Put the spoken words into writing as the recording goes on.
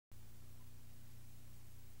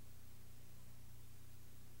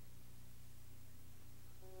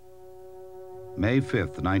May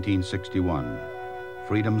 5th, 1961,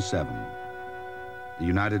 Freedom 7. The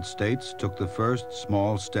United States took the first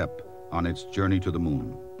small step on its journey to the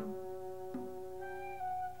moon.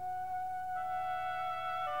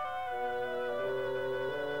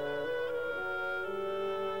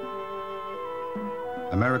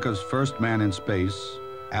 America's first man in space,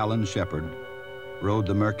 Alan Shepard, rode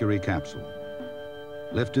the Mercury capsule.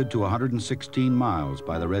 Lifted to 116 miles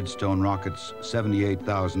by the Redstone rocket's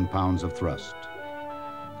 78,000 pounds of thrust.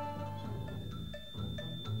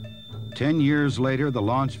 10 years later, the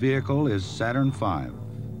launch vehicle is Saturn V,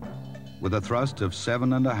 with a thrust of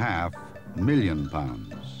 7.5 million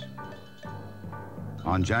pounds.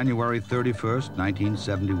 On January 31st,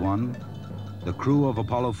 1971, the crew of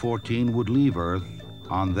Apollo 14 would leave Earth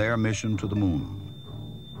on their mission to the moon.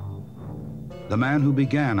 The man who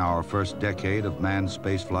began our first decade of manned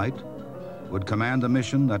spaceflight would command the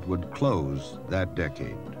mission that would close that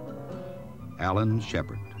decade. Alan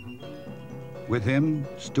Shepard. With him,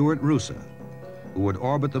 Stuart Roosa, who would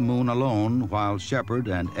orbit the moon alone while Shepard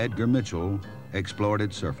and Edgar Mitchell explored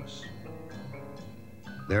its surface.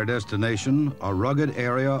 Their destination, a rugged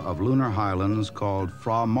area of lunar highlands called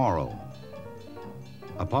Fra Mauro.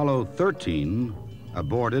 Apollo 13,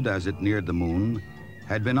 aborted as it neared the moon,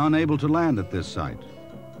 had been unable to land at this site.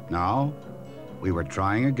 Now, we were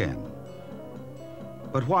trying again.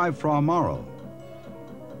 But why Fra Mauro?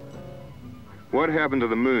 What happened to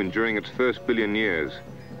the moon during its first billion years,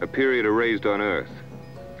 a period erased on Earth?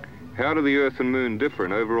 How do the Earth and moon differ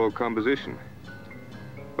in overall composition?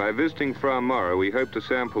 By visiting Fra Mauro, we hope to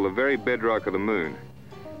sample the very bedrock of the moon,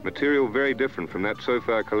 material very different from that so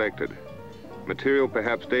far collected, material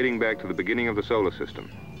perhaps dating back to the beginning of the solar system.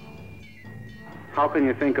 How can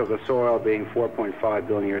you think of the soil being 4.5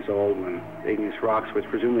 billion years old when the igneous rocks which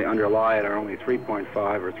presumably underlie it are only 3.5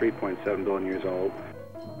 or 3.7 billion years old?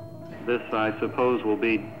 This, I suppose, will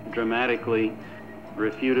be dramatically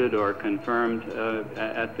refuted or confirmed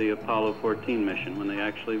at the Apollo 14 mission when they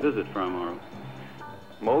actually visit Fra Mauro.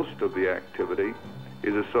 Most of the activity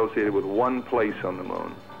is associated with one place on the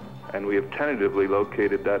moon, and we have tentatively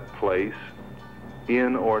located that place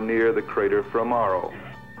in or near the crater Fra Mauro.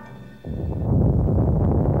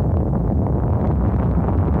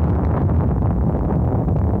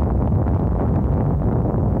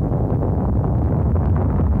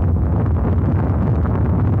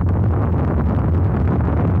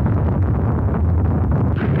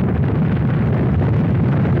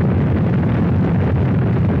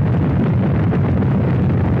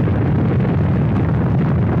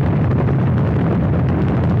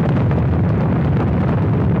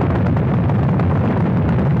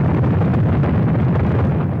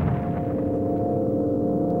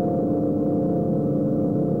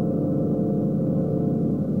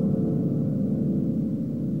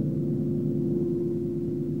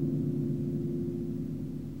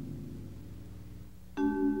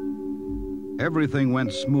 Everything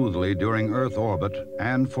went smoothly during Earth orbit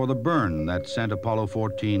and for the burn that sent Apollo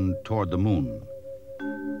 14 toward the moon.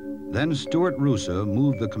 Then Stuart Roosa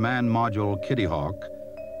moved the command module Kitty Hawk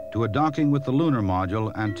to a docking with the lunar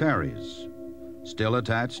module Antares, still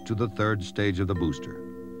attached to the third stage of the booster.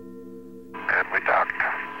 And we docked.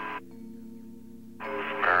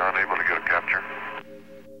 We're unable to get a capture.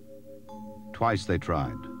 Twice they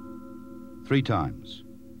tried. 3 times.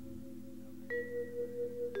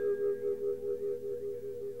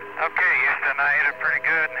 Okay, Houston, I hit it pretty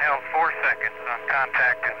good and held 4 seconds on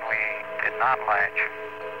contact, and we did not latch.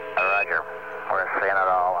 Roger. We're seeing it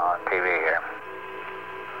all on TV here.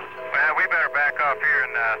 Well, we better back off here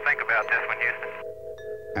and think about this one, Houston.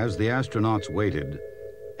 As the astronauts waited,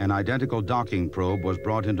 an identical docking probe was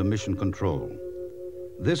brought into mission control.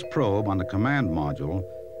 This probe on the command module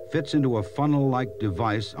fits into a funnel-like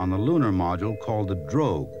device on the lunar module called the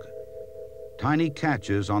drogue. Tiny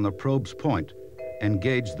catches on the probe's point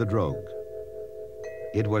engaged the drogue.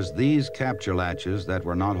 It was these capture latches that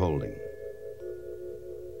were not holding.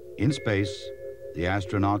 In space, the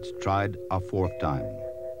astronauts tried a 4th time.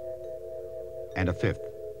 And a 5th.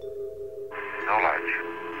 No latch.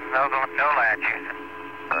 No latch, Houston.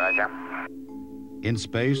 Roger. In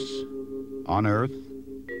space, on Earth,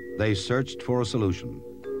 they searched for a solution.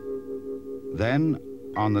 Then,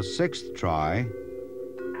 on the 6th try,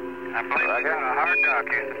 I believe we got a hard dock,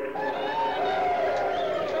 Houston.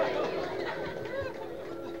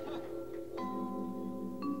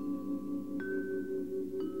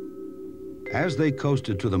 as they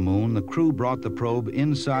coasted to the moon, the crew brought the probe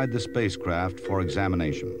inside the spacecraft for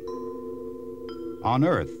examination. On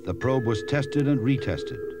Earth, the probe was tested and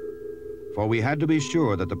retested, for we had to be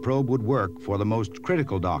sure that the probe would work for the most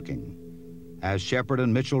critical docking, as Shepard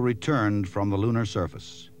and Mitchell returned from the lunar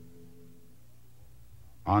surface.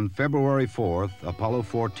 On February 4th, Apollo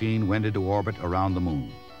 14 went into orbit around the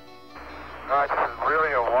moon. This is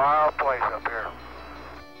really a wild place up here.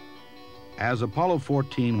 As Apollo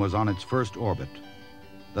 14 was on its first orbit,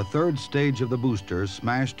 the third stage of the booster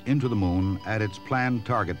smashed into the moon at its planned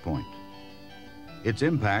target point. Its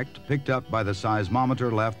impact picked up by the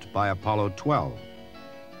seismometer left by Apollo 12.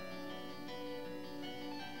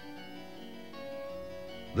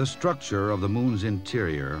 The structure of the moon's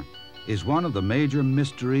interior is one of the major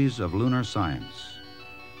mysteries of lunar science.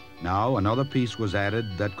 Now another piece was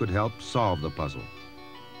added that could help solve the puzzle.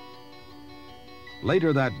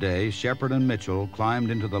 Later that day, Shepard and Mitchell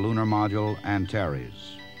climbed into the lunar module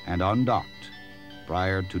Antares and undocked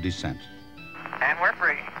prior to descent. And we're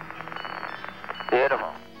free.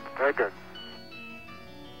 Beautiful. Very good.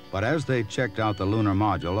 But as they checked out the lunar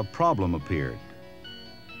module, a problem appeared.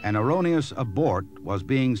 An erroneous abort was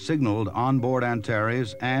being signaled on board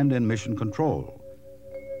Antares and in mission control.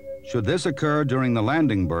 Should this occur during the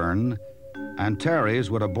landing burn, Antares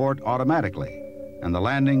would abort automatically and the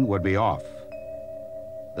landing would be off.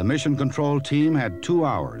 The mission control team had 2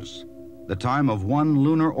 hours, the time of one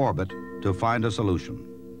lunar orbit, to find a solution.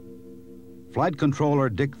 Flight controller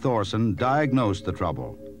Dick Thorson diagnosed the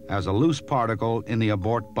trouble as a loose particle in the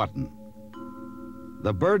abort button.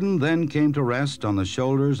 The burden then came to rest on the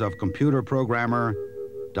shoulders of computer programmer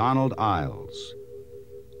Donald Iles.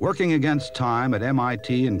 Working against time at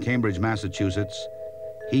MIT in Cambridge, Massachusetts,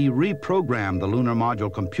 he reprogrammed the lunar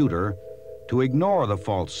module computer to ignore the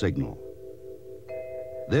false signal.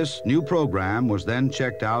 This new program was then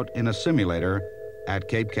checked out in a simulator at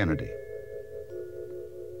Cape Kennedy.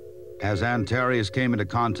 As Antares came into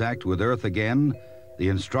contact with Earth again, the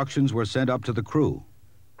instructions were sent up to the crew.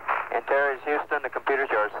 Antares, Houston, the computer's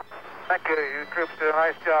yours. Thank you. You troops did a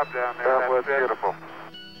nice job down there. That was beautiful.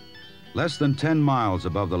 Less than 10 miles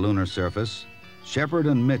above the lunar surface, Shepard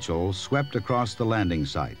and Mitchell swept across the landing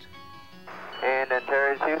site. And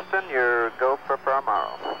Antares, Houston, your go for Fra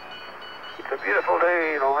Mauro. It's a beautiful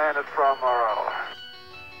day to land at Fra Mauro.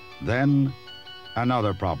 Then,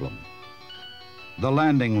 another problem. The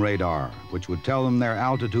landing radar, which would tell them their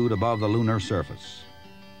altitude above the lunar surface.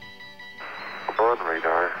 On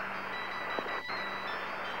radar.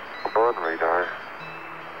 On radar.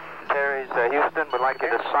 Antares, Houston, would like you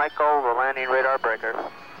to cycle the landing radar breaker.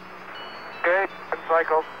 Okay, been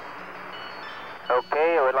cycled.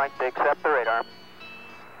 Okay, I would like to accept the radar.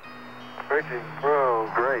 Breaking. Whoa,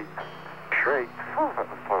 great. Great. Oh, that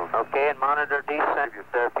was close. Okay, and monitor descent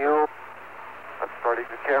fuel. That's starting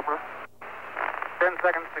the camera. 10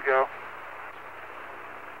 seconds to go.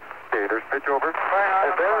 Okay, there's pitch over. Right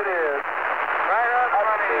on there it is. Right on the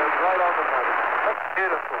money. Right on the money. That's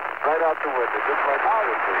beautiful. Right out the window, just like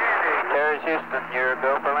it should be. Antares, Houston, your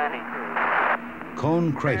go for landing.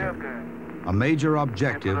 Cone Crater, a major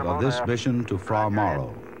objective of this mission to Fra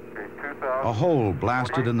Mauro. A hole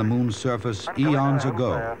blasted in the moon's surface eons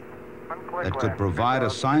ago that could provide a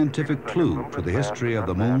scientific clue to the history of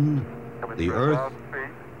the moon, the Earth,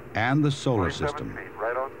 and the solar system.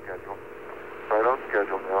 Right on schedule. Right on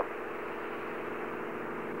schedule now.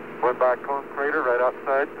 Went back Cone Crater right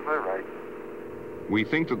outside to my right. We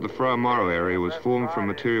think that the Fra Mauro area was formed from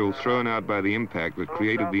material thrown out by the impact that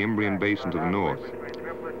created the Imbrian Basin to the north.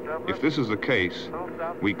 If this is the case,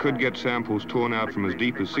 we could get samples torn out from as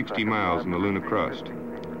deep as 60 miles in the lunar crust.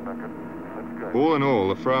 All in all,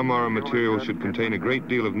 the Fra Mauro material should contain a great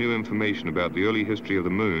deal of new information about the early history of the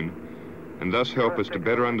moon, and thus help us to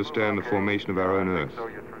better understand the formation of our own Earth.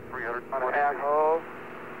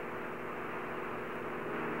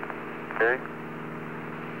 Okay.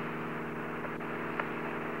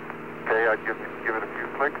 Okay, I'd give it a few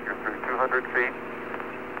clicks. You're through 200 feet.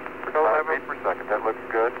 5 feet per second. That looks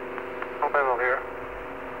good. No metal here.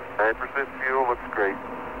 9% fuel looks great.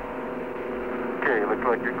 Okay, looks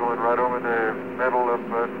like you're going right over the middle of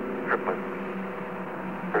triplet.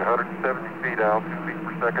 You're 170 feet out, 2 feet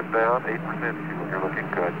per second down, 8% fuel. You're looking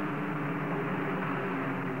good.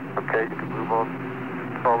 Okay, you can move on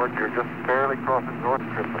forward. You're just barely crossing North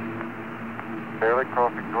Triplet. Barely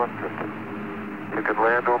crossing North Triplet. You can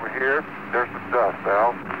land over here. There's some dust,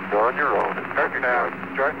 Al. You're on your own. Starting now.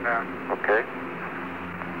 Starting now. Okay.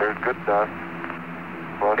 There's good dust.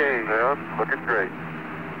 Okay. Down. Looking great.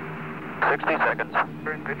 60 seconds.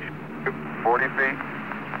 40 feet.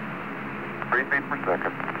 3 feet per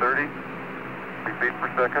second. 30. 3 feet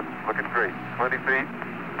per second. Looking great. 20 feet.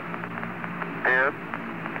 10.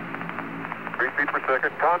 3 feet per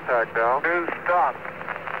second. Contact, Al. New stop.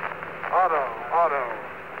 Auto.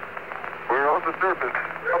 We're on the surface.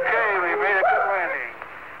 Okay, we made a good landing.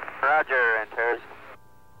 Roger. Roger, Antares.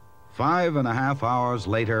 5.5 hours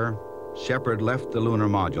later, Shepard left the lunar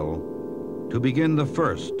module to begin the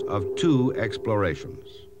first of 2 explorations.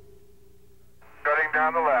 Shutting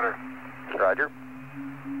down the ladder. Roger.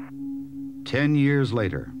 10 years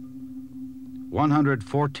later,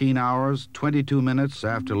 114 hours, 22 minutes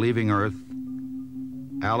after leaving Earth,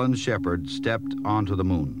 Alan Shepard stepped onto the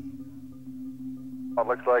moon. It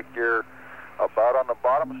looks like you're about on the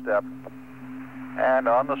bottom step and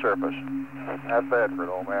on the surface. Not bad for an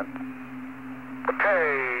old man.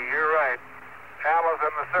 Okay, you're right. Alan's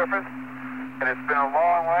on the surface, and it's been a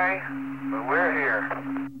long way, but we're here.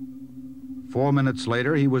 4 minutes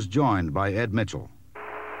later, he was joined by Ed Mitchell.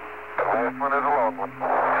 The last one is a long one.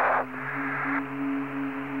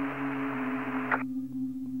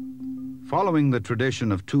 Following the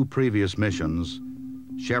tradition of 2 previous missions,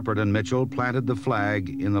 Shepard and Mitchell planted the flag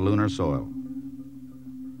in the lunar soil.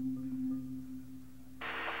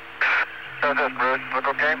 How's this, Bruce? Look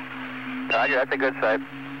okay? Roger, that's a good sight.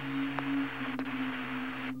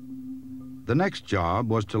 The next job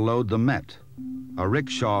was to load the Met, a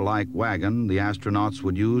rickshaw-like wagon the astronauts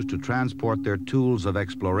would use to transport their tools of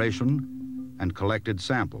exploration and collected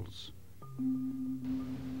samples.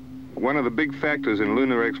 One of the big factors in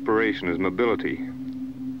lunar exploration is mobility.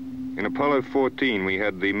 In Apollo 14, we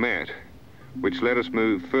had the Met, which let us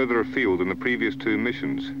move further afield than the previous 2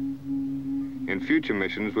 missions. In future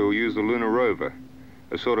missions, we'll use the lunar rover,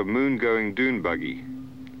 a sort of moon-going dune buggy.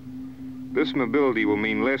 This mobility will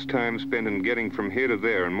mean less time spent in getting from here to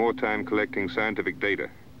there and more time collecting scientific data.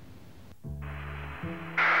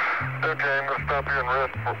 Okay, I'm going to stop here and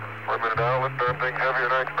rest for a minute now. This darn thing's heavier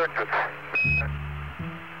than I expected.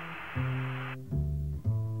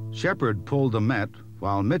 Shepard pulled the Met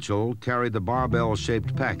while Mitchell carried the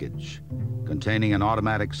barbell-shaped package containing an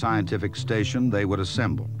automatic scientific station they would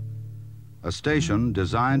assemble. A station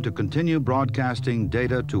designed to continue broadcasting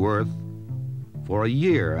data to Earth for a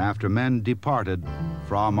year after men departed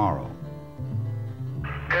Fra Mauro.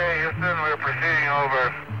 Okay, Houston, we're proceeding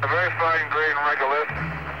over a very fine-grained regolith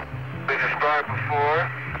we described before.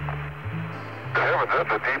 Good heavens, that's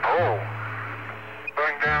a deep hole.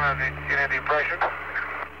 Going down in a depression.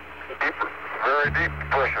 Deep, very deep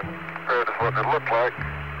depression. That is what it looked like.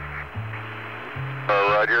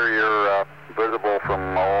 Roger, you're visible from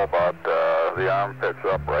about the armpits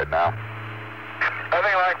up right now.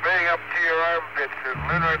 Nothing like being up to your armpits in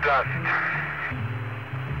lunar dust.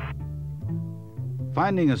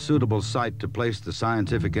 Finding a suitable site to place the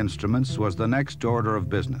scientific instruments was the next order of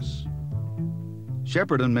business.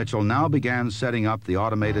 Shepard and Mitchell now began setting up the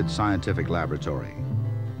automated scientific laboratory.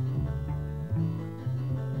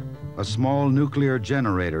 A small nuclear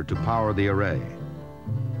generator to power the array.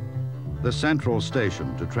 The central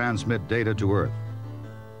station to transmit data to Earth.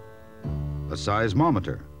 A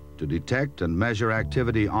seismometer to detect and measure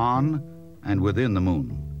activity on and within the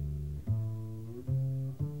moon.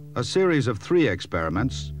 A series of 3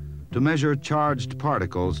 experiments to measure charged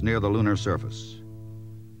particles near the lunar surface.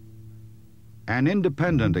 An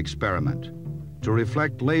independent experiment to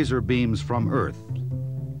reflect laser beams from Earth,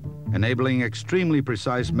 enabling extremely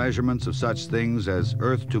precise measurements of such things as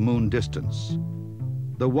Earth-to-moon distance,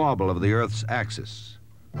 the wobble of the Earth's axis,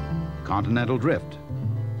 continental drift,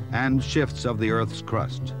 and shifts of the Earth's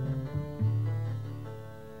crust.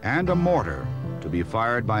 And a mortar to be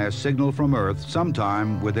fired by a signal from Earth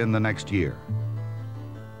sometime within the next year.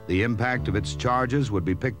 The impact of its charges would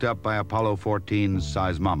be picked up by Apollo 14's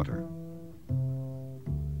seismometer.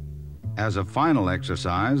 As a final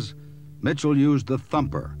exercise, Mitchell used the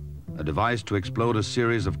thumper, a device to explode a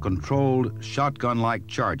series of controlled shotgun-like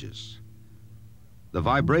charges. The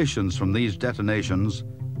vibrations from these detonations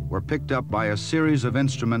were picked up by a series of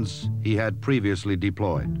instruments he had previously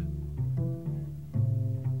deployed.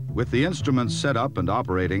 With the instruments set up and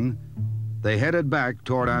operating, they headed back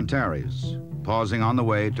toward Antares, pausing on the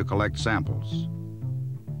way to collect samples.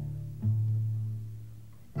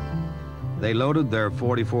 They loaded their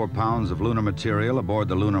 44 pounds of lunar material aboard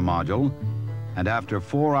the lunar module, and after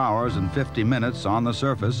 4 hours and 50 minutes on the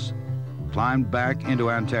surface, climbed back into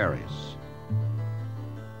Antares.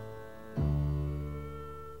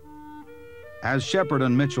 As Shepard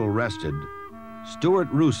and Mitchell rested, Stuart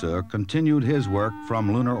Roosa continued his work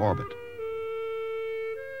from lunar orbit.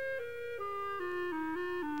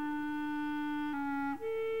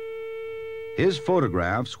 His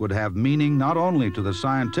photographs would have meaning not only to the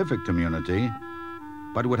scientific community,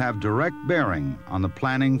 but would have direct bearing on the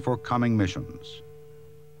planning for coming missions.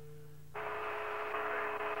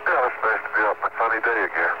 Yeah, it's nice to be up. A sunny day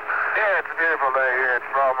again. Yeah, it's a beautiful day here at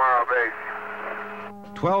Fra Mauro Base.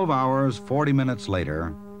 12 hours, 40 minutes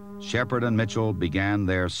later, Shepard and Mitchell began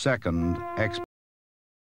their second expedition.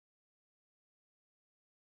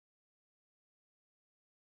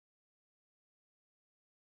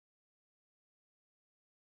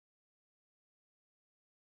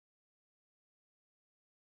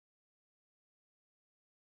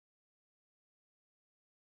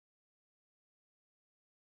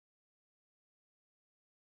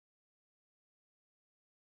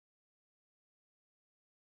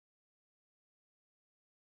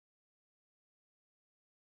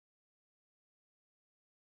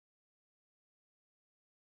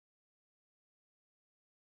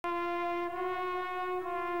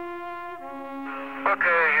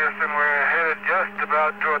 Okay, Houston, we're headed just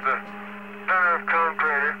about toward the center of Cone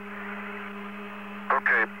Crater.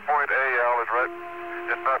 Okay, point A, Al, is right.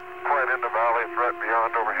 It's not quite in the valley, it's right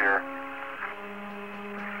beyond over here.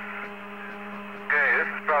 Okay, this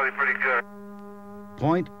is probably pretty good.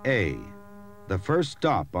 Point A, the first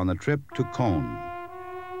stop on the trip to Cone.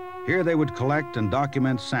 Here they would collect and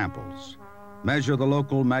document samples, measure the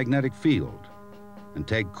local magnetic field, and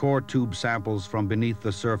take core tube samples from beneath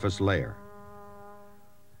the surface layer.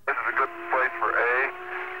 This is a good place for A.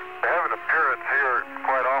 They have an appearance here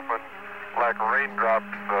quite often like raindrops,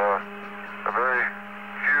 a very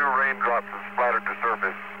few raindrops have splattered the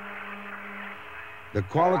surface. The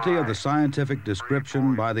quality of the scientific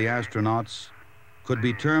description by the astronauts could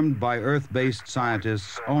be termed by Earth-based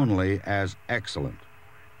scientists only as excellent.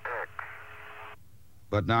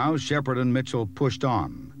 But now Shepard and Mitchell pushed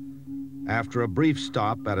on. After a brief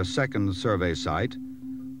stop at a second survey site,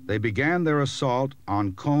 they began their assault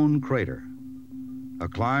on Cone Crater, a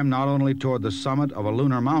climb not only toward the summit of a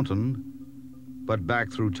lunar mountain, but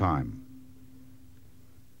back through time.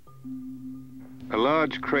 A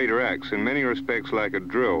large crater acts in many respects like a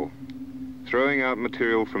drill, throwing out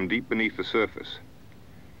material from deep beneath the surface.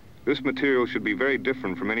 This material should be very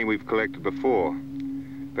different from any we've collected before,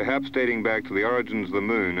 perhaps dating back to the origins of the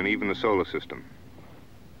moon and even the solar system.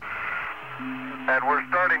 And we're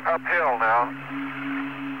starting uphill now.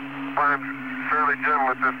 Climb's fairly gentle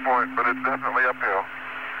at this point, but it's definitely uphill.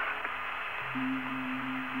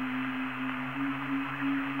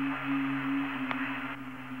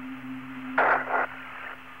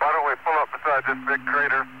 Why don't we pull up beside this big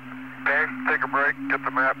crater, Dave, take a break, get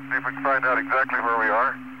the map, see if we can find out exactly where we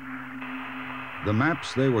are. The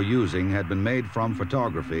maps they were using had been made from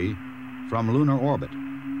photography from lunar orbit.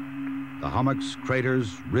 The hummocks,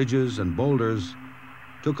 craters, ridges, and boulders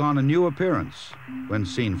took on a new appearance when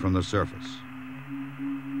seen from the surface.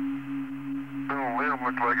 The little limb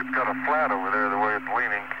looks like it's got a flat over there the way it's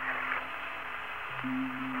leaning.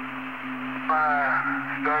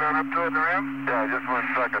 Start on up toward the rim? Yeah, just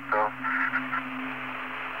 1 second though.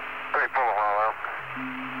 Hey, pull a while out.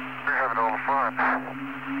 You're having all the fun.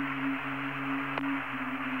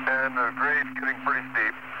 And the grade's getting pretty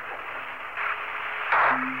steep.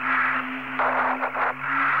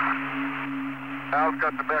 Al's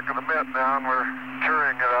got the back of the mitt now, and we're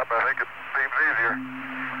cheering it up. I think it seems easier.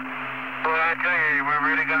 Well, I tell you, we're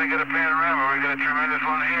really going to get a panorama. We got a tremendous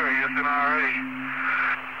one here, Houston, already.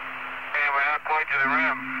 And we're not quite to the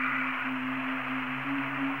rim.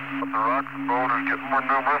 But the rocks and boulders getting more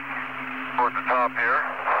numerous toward the top here.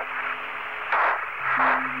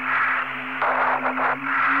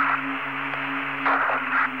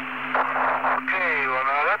 Okay, well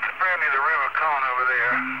now that's apparently the rim of Cone over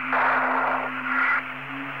there.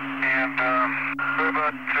 And we're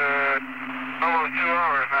about almost 2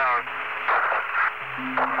 hours now.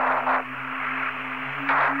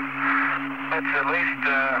 That's at least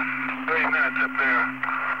 30 minutes up there.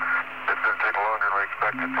 It's going to take longer than we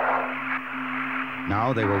expected.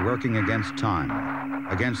 Now they were working against time,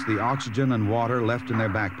 against the oxygen and water left in their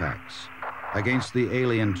backpacks, against the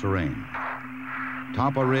alien terrain.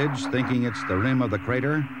 Top a ridge, thinking it's the rim of the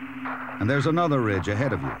crater, and there's another ridge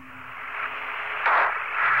ahead of you.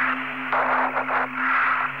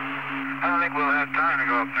 I don't think we'll have time to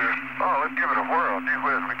go up there. Oh, let's give it a whirl. Gee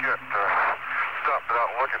whiz, we can't stop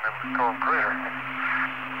without looking in the Cone Crater.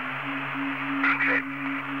 Okay.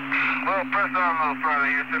 Well, press on a little further,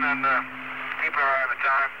 Houston, and keep our eye on the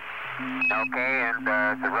time. Okay, and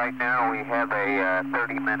so right now we have a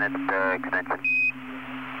 30-minute extension.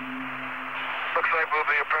 Looks like we'll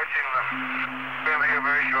be approaching the rim here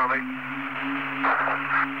very shortly.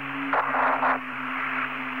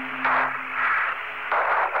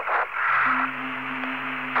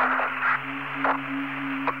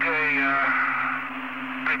 Okay,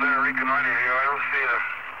 we better reconnoiter here. I don't see the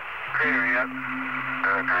crater yet.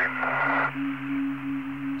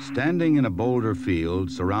 Standing in a boulder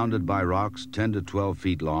field surrounded by rocks 10 to 12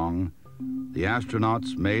 feet long, the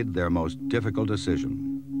astronauts made their most difficult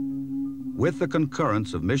decision. With the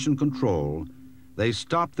concurrence of Mission Control, they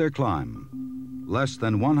stopped their climb, less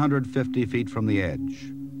than 150 feet from the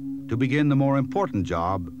edge, to begin the more important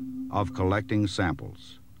job of collecting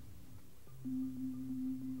samples.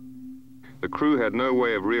 The crew had no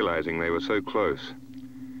way of realizing they were so close.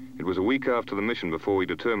 It was a week after the mission before we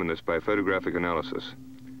determined this by photographic analysis.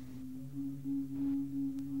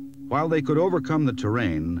 While they could overcome the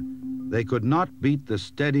terrain, they could not beat the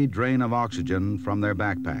steady drain of oxygen from their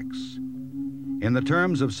backpacks. In the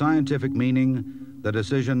terms of scientific meaning, the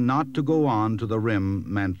decision not to go on to the rim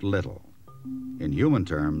meant little. In human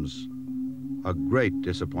terms, a great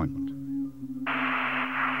disappointment.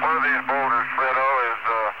 One of these boulders, Fredo, is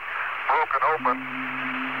broken open.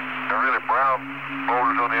 They're really brown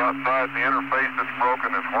boulders on the outside, and the inner face that's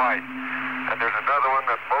broken is white. And there's another one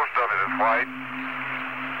that most of it is white.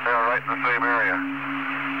 They are right in the same area.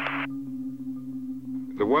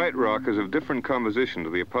 The white rock is of different composition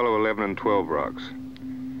to the Apollo 11 and 12 rocks.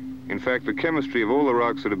 In fact, the chemistry of all the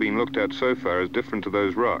rocks that have been looked at so far is different to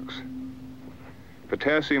those rocks.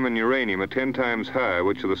 Potassium and uranium are 10 times higher,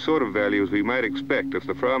 which are the sort of values we might expect if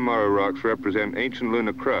the Fra Mauro rocks represent ancient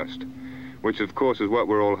lunar crust, which of course is what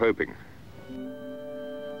we're all hoping.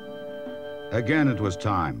 Again, it was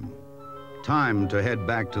time. Time to head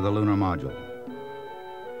back to the lunar module.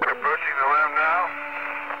 Approaching the rim now.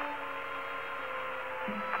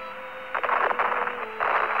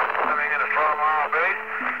 Coming into Fra Mauro base.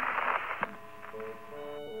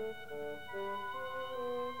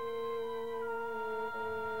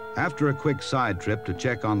 After a quick side trip to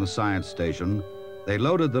check on the science station, they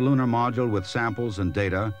loaded the lunar module with samples and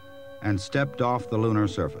data and stepped off the lunar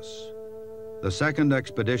surface. The second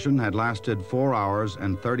expedition had lasted 4 hours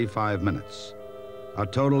and 35 minutes, a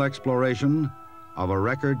total exploration of a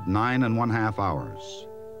record 9.5 hours.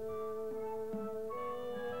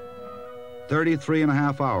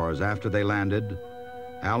 33.5 hours after they landed,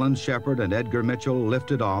 Alan Shepard and Edgar Mitchell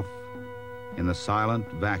lifted off in the silent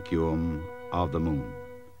vacuum of the moon.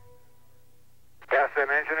 Gas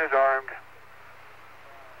engine is armed.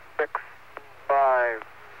 6, 5,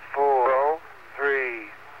 4, 3,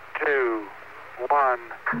 2, 1,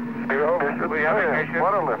 0. We have ignition.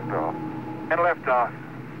 What a liftoff. And liftoff.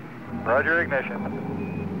 Roger, ignition.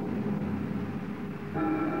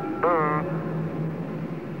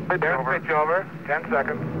 There's pitch over. 10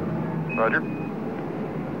 seconds. Roger.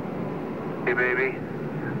 Hey, baby.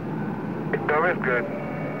 Pitch over is good.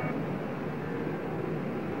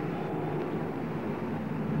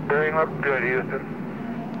 Steering looks good, Houston.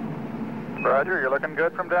 Roger, you're looking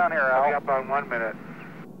good from down here, Al. I'll be up on 1 minute.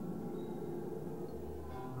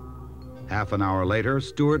 Half an hour later,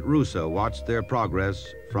 Stuart Roosa watched their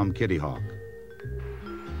progress from Kitty Hawk.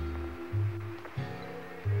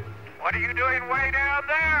 What are you doing way down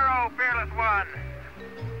there, oh fearless one?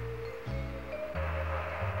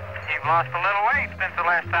 You've lost a little weight since the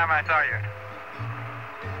last time I saw you.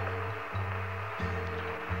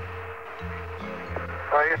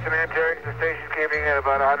 Houston, Antares, the station keeping at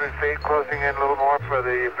about 100 feet, closing in a little more for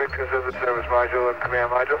the victims of the service module and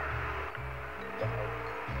command module.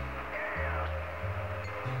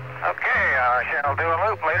 Okay, I shall do a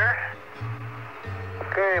loop later.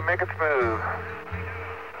 Okay, make it smooth.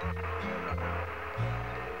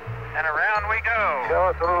 And around we go. Show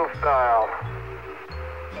us a little style.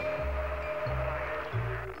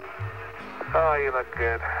 Oh, you look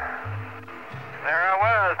good. There I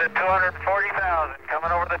was at 240,000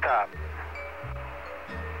 coming over the top.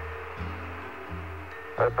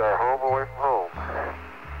 That's our home away from home.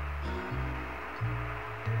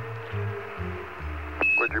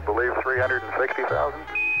 Would you believe 360,000?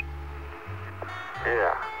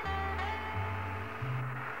 Yeah.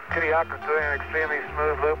 Kitty Hawk is doing an extremely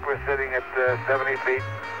smooth loop. We're sitting at 70 feet,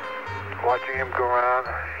 watching him go around.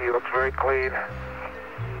 He looks very clean.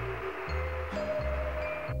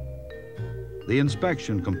 The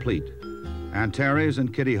inspection complete, Antares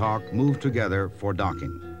and Kitty Hawk moved together for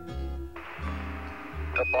docking.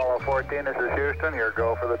 Apollo 14, this is Houston. Here,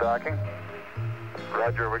 go for the docking.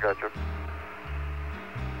 Roger, we got you.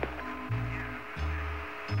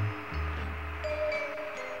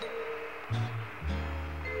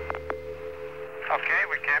 Okay,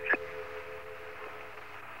 we captured.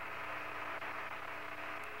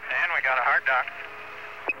 And we got a hard dock.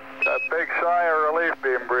 A big sigh of relief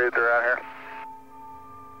being breathed around here.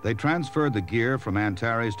 They transferred the gear from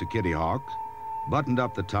Antares to Kitty Hawk, buttoned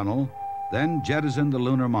up the tunnel, then jettisoned the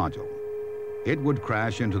lunar module. It would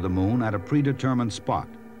crash into the moon at a predetermined spot,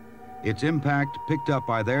 its impact picked up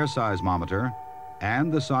by their seismometer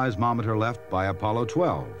and the seismometer left by Apollo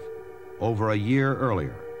 12 over a year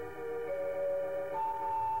earlier.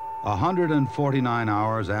 149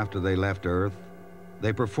 hours after they left Earth,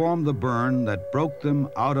 they performed the burn that broke them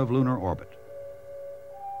out of lunar orbit.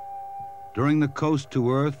 During the coast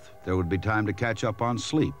to Earth, there would be time to catch up on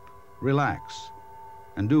sleep, relax,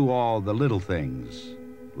 and do all the little things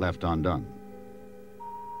left undone.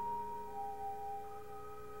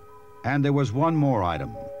 And there was one more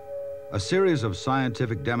item, a series of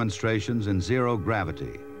scientific demonstrations in zero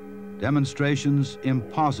gravity, demonstrations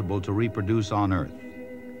impossible to reproduce on Earth.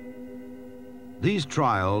 These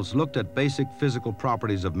trials looked at basic physical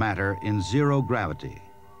properties of matter in zero gravity,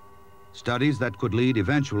 studies that could lead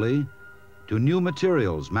eventually to new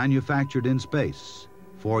materials manufactured in space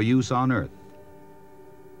for use on Earth.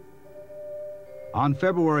 On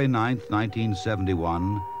February 9th,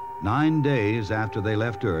 1971, 9 days after they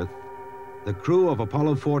left Earth, the crew of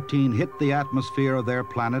Apollo 14 hit the atmosphere of their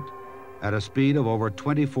planet at a speed of over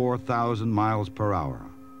 24,000 miles per hour.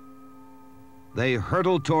 They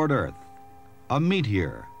hurtled toward Earth, a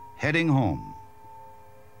meteor heading home.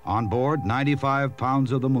 On board, 95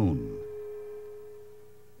 pounds of the moon.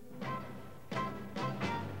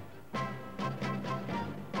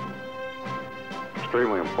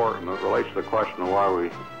 Extremely important. It relates to the question of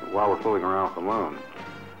why we're fooling around with the moon.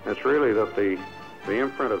 It's really that the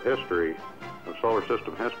imprint of history, of solar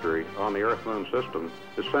system history, on the Earth-Moon system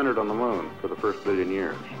is centered on the moon for the first billion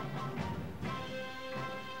years.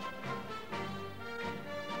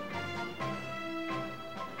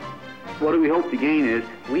 What we hope to gain is,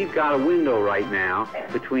 we've got a window right now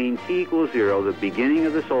between t equals 0, the beginning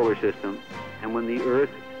of the solar system, and when the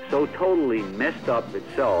Earth so totally messed up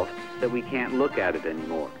itself that we can't look at it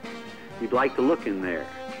anymore. We'd like to look in there,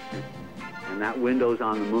 and that window's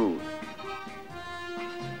on the moon.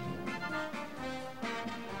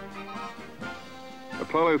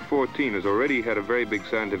 Apollo 14 has already had a very big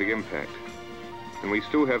scientific impact, and we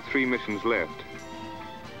still have 3 missions left.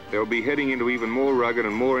 They'll be heading into even more rugged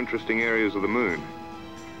and more interesting areas of the moon.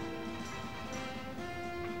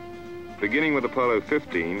 Beginning with Apollo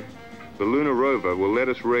 15, the lunar rover will let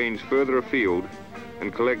us range further afield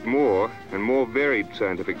and collect more and more varied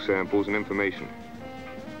scientific samples and information.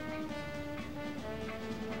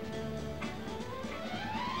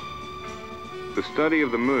 The study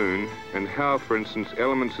of the moon and how, for instance,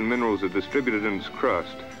 elements and minerals are distributed in its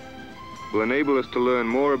crust will enable us to learn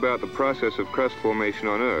more about the process of crust formation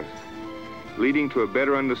on Earth, leading to a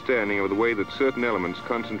better understanding of the way that certain elements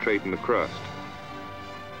concentrate in the crust.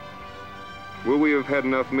 Will we have had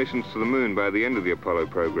enough missions to the moon by the end of the Apollo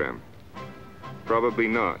program? Probably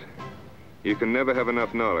not. You can never have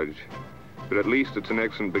enough knowledge, but at least it's an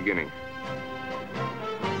excellent beginning.